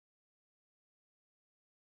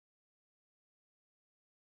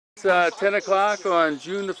It's 10 o'clock on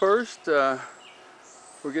June the 1st.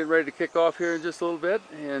 We're getting ready to kick off here in just a little bit,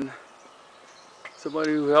 and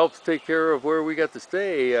somebody who helps take care of where we got to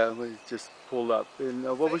stay was just pulled up. And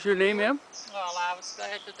what was your name, ma'am? Well, I was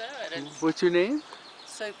glad to do it. What's your name?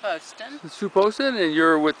 Sue Poston. Sue Poston, and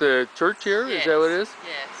you're with the church here? Yes. Is that what it is?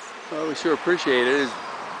 Yes. Well, we sure appreciate it.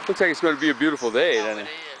 Looks like it's going to be a beautiful day, Oh, doesn't it it? is.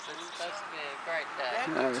 It's supposed to be a great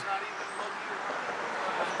day.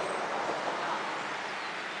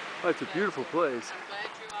 Oh, it's a beautiful place. I'm glad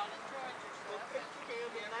you all enjoyed yourself. Thank you,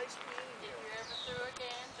 ma'am. Nice meeting you. If you're ever through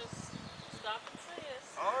again, just stop and see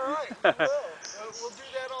us. All right, we will. We'll do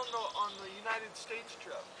that on the United States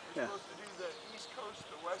trip. We're supposed to do the East Coast,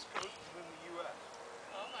 the West Coast, and then the U.S.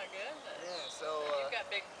 Oh my goodness. Yeah, so you've got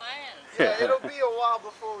big plans. Yeah, it'll be a while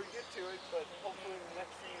before we get to it, but hopefully in the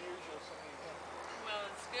next few years you'll see me again. Well,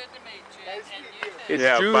 it's good to meet you, Nice and to you meet too.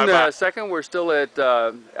 It's June 2nd. We're still at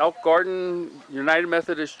Elk Garden United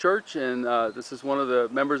Methodist Church, and this is one of the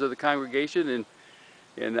members of the congregation,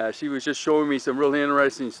 and she was just showing me some really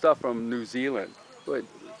interesting stuff from New Zealand. But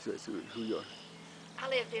who you are? I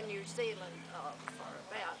lived in New Zealand for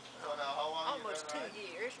about almost 2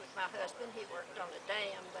 years with my husband. He worked on a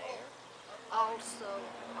dam there. Also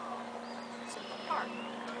some apartment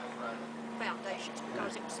foundations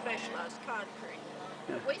because it was specialized concrete.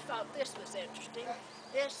 We thought this was interesting.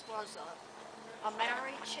 This was a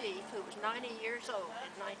Maori chief who was 90 years old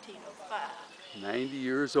in 1905. 90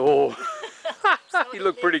 years old. So He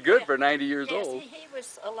looked pretty good for 90 years old. He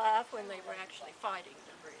was alive when they were actually fighting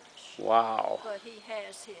the British. Wow. But he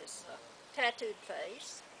has his tattooed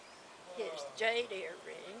face, his jade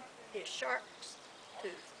earring, his shark's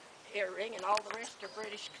tooth earring, and all the rest are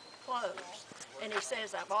British clothes. And he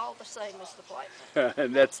says, I'm all the same as the white man.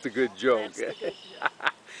 And that's the good joke. That's the good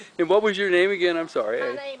joke. And what was your name again? I'm sorry.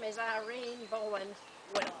 My name is Irene Bowen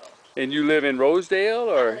Wendell. And you live in Rosedale,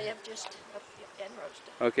 or? I live just up in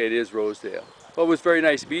Rosedale. Okay, it is Rosedale. Well, it was very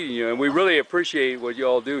nice meeting you, and we really appreciate what you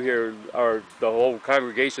all do here, the whole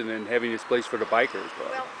congregation, and having this place for the bikers.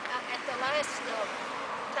 Well, at the last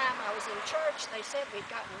time I was in church, they said we'd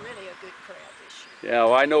gotten really a good crowd this year. Yeah,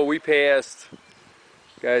 well, I know we passed,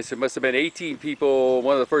 guys, it must have been 18 people,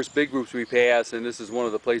 one of the first big groups we passed, and this is one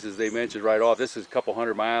of the places they mentioned right off. This is a couple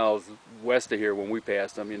hundred miles west of here when we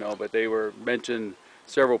passed them, you know, but they were mentioned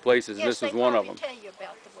several places, and this was one of them. Tell you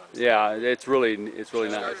about the ones. Yeah, it's really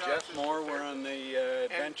nice. Jeff Moore, we're on the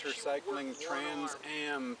Adventure Cycling Trans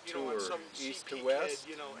Am tour, east to west.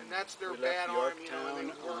 You know, and that's their We bad left arm, you know, and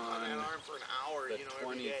Yorktown they work on that on arm for an hour, the you know,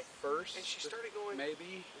 every day. 21st, And she started going,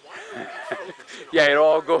 maybe? why are you focusing on Yeah, it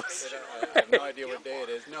all goes. I have no idea what day it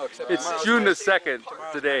is. No, except It's tomorrow's June the my- 2nd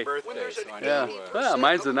tomorrow's today. my birthday, when there's an so I Yeah. know, Well,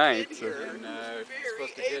 mine's the of 9th, in so. here And, who's we're very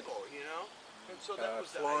supposed to hit, able, you know? And so that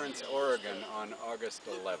was the Florence, idea. Oregon on August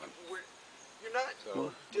 11th. You're not So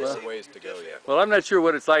Well- there's a ways to go yet. Well, I'm not sure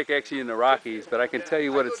what it's like actually in the Rockies, but I can tell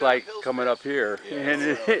you what it's like coming up here. Yeah, And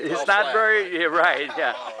it's it's all not flat. very, yeah, right,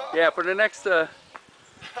 yeah. Yeah, for the next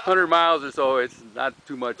 100 miles or so, it's not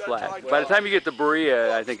too much flat. By the time you get to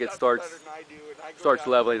Berea, I think it starts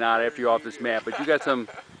leveling out after you're off this map. But you got some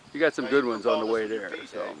good ones on the way there.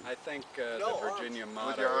 So I think the Virginia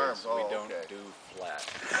motto is we don't do flat.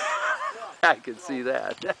 I can see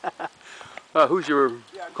that. Who's your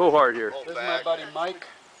cohort here? This is my buddy Mike.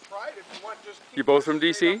 You both from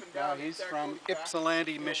DC? No, he's from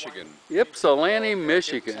Ypsilanti, Michigan. Ypsilanti,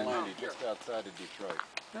 Michigan. Ypsilanti, just outside of Detroit.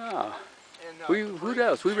 Ah. Who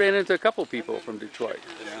else? We ran into a couple people from Detroit.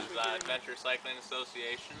 This is Adventure Cycling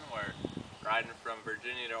Association. We're riding from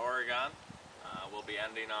Virginia to Oregon. We'll be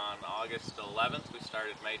ending on August 11th. We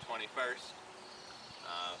started May 21st.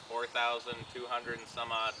 4,200 and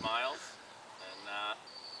some odd miles. And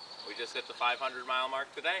we just hit the 500-mile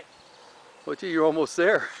mark today. Well, gee, you're almost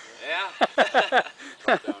there. Yeah.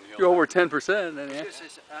 You're over 10%. Then, yeah.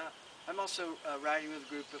 I'm also riding with a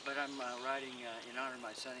group, but I'm riding in honor of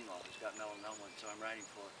my son-in-law who's got melanoma, and so I'm riding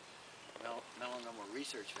for Melanoma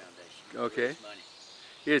Research Foundation. Okay. Money.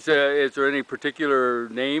 Is there any particular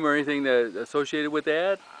name or anything that associated with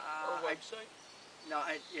that? website?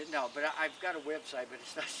 No, but I've got a website, but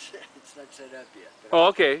it's not set up yet. But Oh,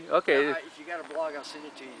 okay. if you got a blog, I'll send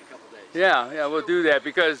it to you in a couple days. Yeah, we'll do that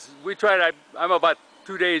because we tried. I'm about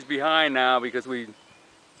 2 days behind now because we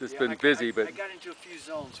just been busy. But I got into a few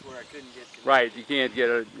zones where I couldn't get connected. right, you can't get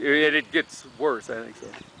it gets worse, I think so.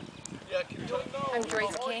 I'm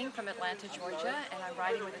Joyce King from Atlanta, Georgia, and I'm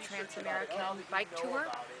riding with a Trans-American bike tour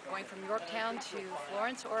going from Yorktown to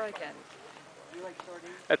Florence, Oregon. You like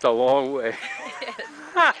sardines? That's a long way.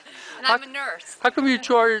 And I'm a nurse. How come you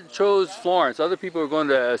chose Florence? Other people are going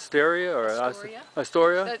to Astoria or Astoria.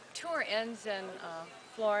 Astoria? The tour ends in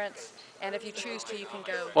Florence, and if you choose to, you can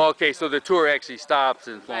go. Well, okay, so the tour actually stops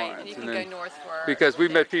in Right, Florence, and you can go north for. because we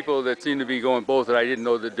met people that seem to be going both, and I didn't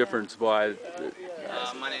know the difference. Why?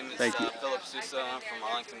 My name is Philip Sousa. I'm from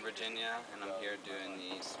Arlington, Virginia, and I'm here doing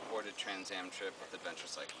the supported Trans Am trip with Adventure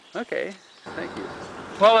Cycling. Okay, thank you.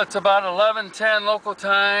 Well, it's about 11:10 local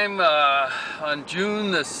time on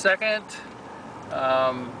June the 2nd.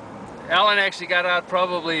 Alan actually got out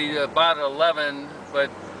probably about 11, but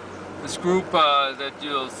this group that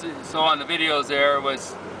you'll saw in the videos there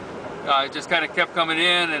was just kind of kept coming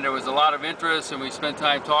in, and there was a lot of interest, and we spent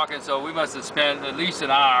time talking, so we must have spent at least an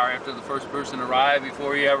hour after the first person arrived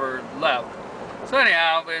before he ever left. So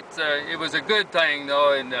anyhow, it was a good thing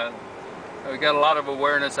though, and we got a lot of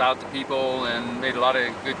awareness out to people and made a lot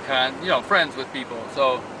of good friends with people,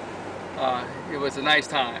 so it was a nice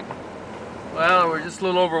time. Well, we're just a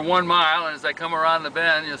little over 1 mile, and as I come around the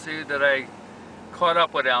bend, you'll see that I caught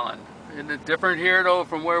up with Ellen. Isn't it different here though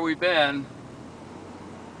from where we've been?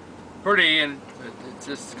 Pretty, and it's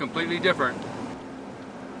just completely different.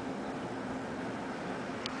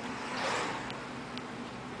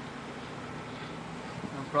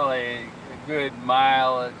 I'm probably a good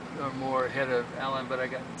mile or more ahead of Ellen, but I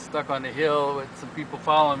got stuck on the hill with some people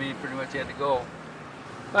following me. Pretty much had to go.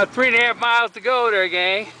 About 3.5 miles to go there,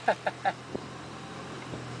 gang.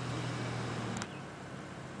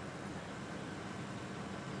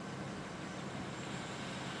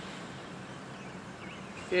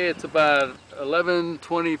 Okay, it's about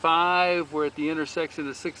 11:25. We're at the intersection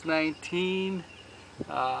of 619.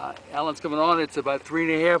 Alan's coming on. It's about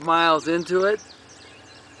 3.5 miles into it.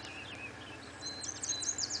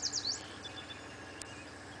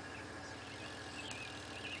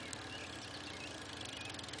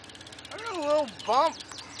 I got a little bump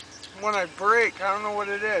when I brake. I don't know what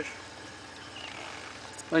it is.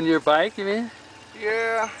 On your bike, you mean?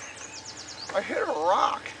 Yeah, I hit a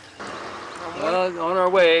rock. Well, on our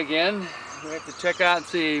way again. We have to check out and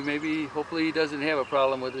see. Maybe, hopefully he doesn't have a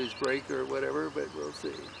problem with his brake or whatever, but we'll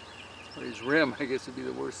see. Or his rim, I guess, would be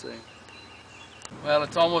the worst thing. Well,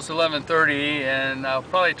 it's almost 11:30, and I'll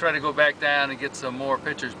probably try to go back down and get some more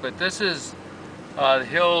pictures. But this is the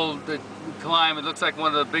hill that we climb. It looks like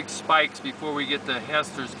one of the big spikes before we get to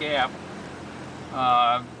Hester's Gap.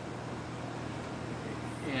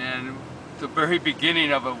 And the very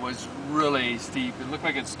beginning of it was really steep. It looked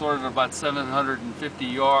like it started about 750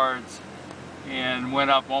 yards and went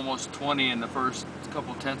up almost 20 in the first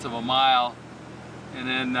couple tenths of a mile, and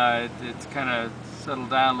then it's kind of settled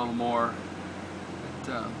down a little more.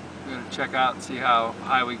 But, we're going to check out and see how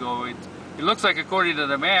high we go. It looks like, according to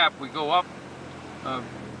the map, we go up a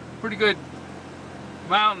pretty good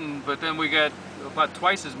mountain, but then we got about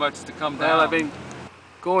twice as much to come down. Well, I've been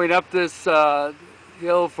going up this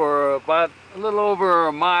hill for about a little over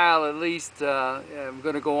a mile at least. I'm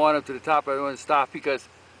going to go on up to the top. I don't want to stop because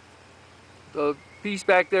the piece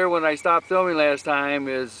back there when I stopped filming last time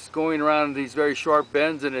is going around these very sharp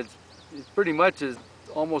bends, and it's pretty much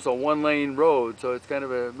almost a one-lane road, so it's kind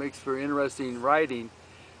of makes for interesting riding.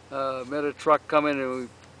 Met a truck coming, and we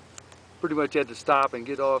pretty much had to stop and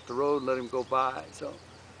get off the road and let him go by. So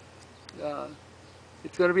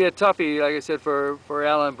it's going to be a toughie, like I said, for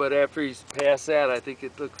Alan, but after he's past that, I think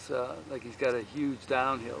it looks like he's got a huge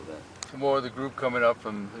downhill then. Some more of the group coming up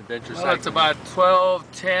from Adventure Cycling. Well, it's about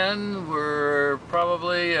 12:10. We're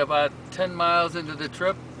probably about 10 miles into the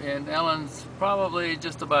trip, and Alan's probably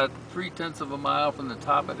just about 3/10 of a mile from the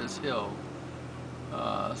top of this hill.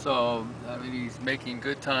 So, I mean, he's making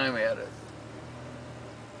good time at it.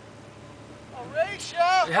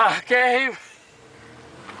 Horatio! Yeah, okay.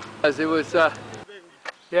 As it was,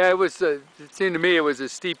 yeah, it was. It seemed to me it was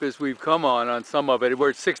as steep as we've come on some of it. We're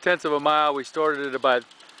at 6/10 of a mile. We started at about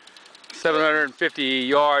 750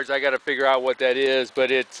 yards. I got to figure out what that is,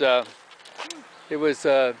 but it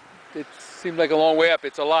seemed like a long way up.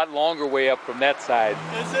 It's a lot longer way up from that side.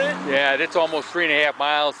 Is it? Yeah, it's almost 3.5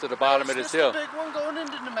 miles to the bottom of this hill. Is this the big one going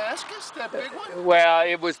into Damascus? That big one? Well,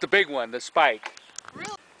 it was the big one, the spike.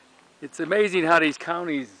 Really? It's amazing how these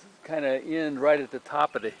counties kind of end right at the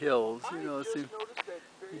top of the hills. You know,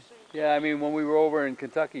 yeah, I mean, when we were over in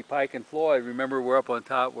Kentucky, Pike and Floyd, remember we're up on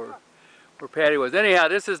top where Patty was. Anyhow,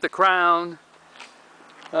 this is the crown.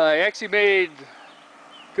 I actually made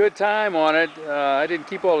good time on it. I didn't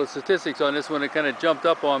keep all the statistics on this one. It kind of jumped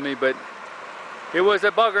up on me, but it was a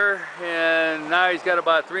bugger, and now he's got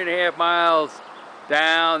about 3.5 miles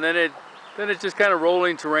down. Then it's just kind of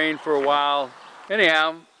rolling terrain for a while.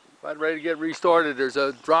 Anyhow, About ready to get restarted. There's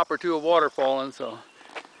a drop or two of water falling, so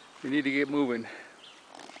we need to get moving.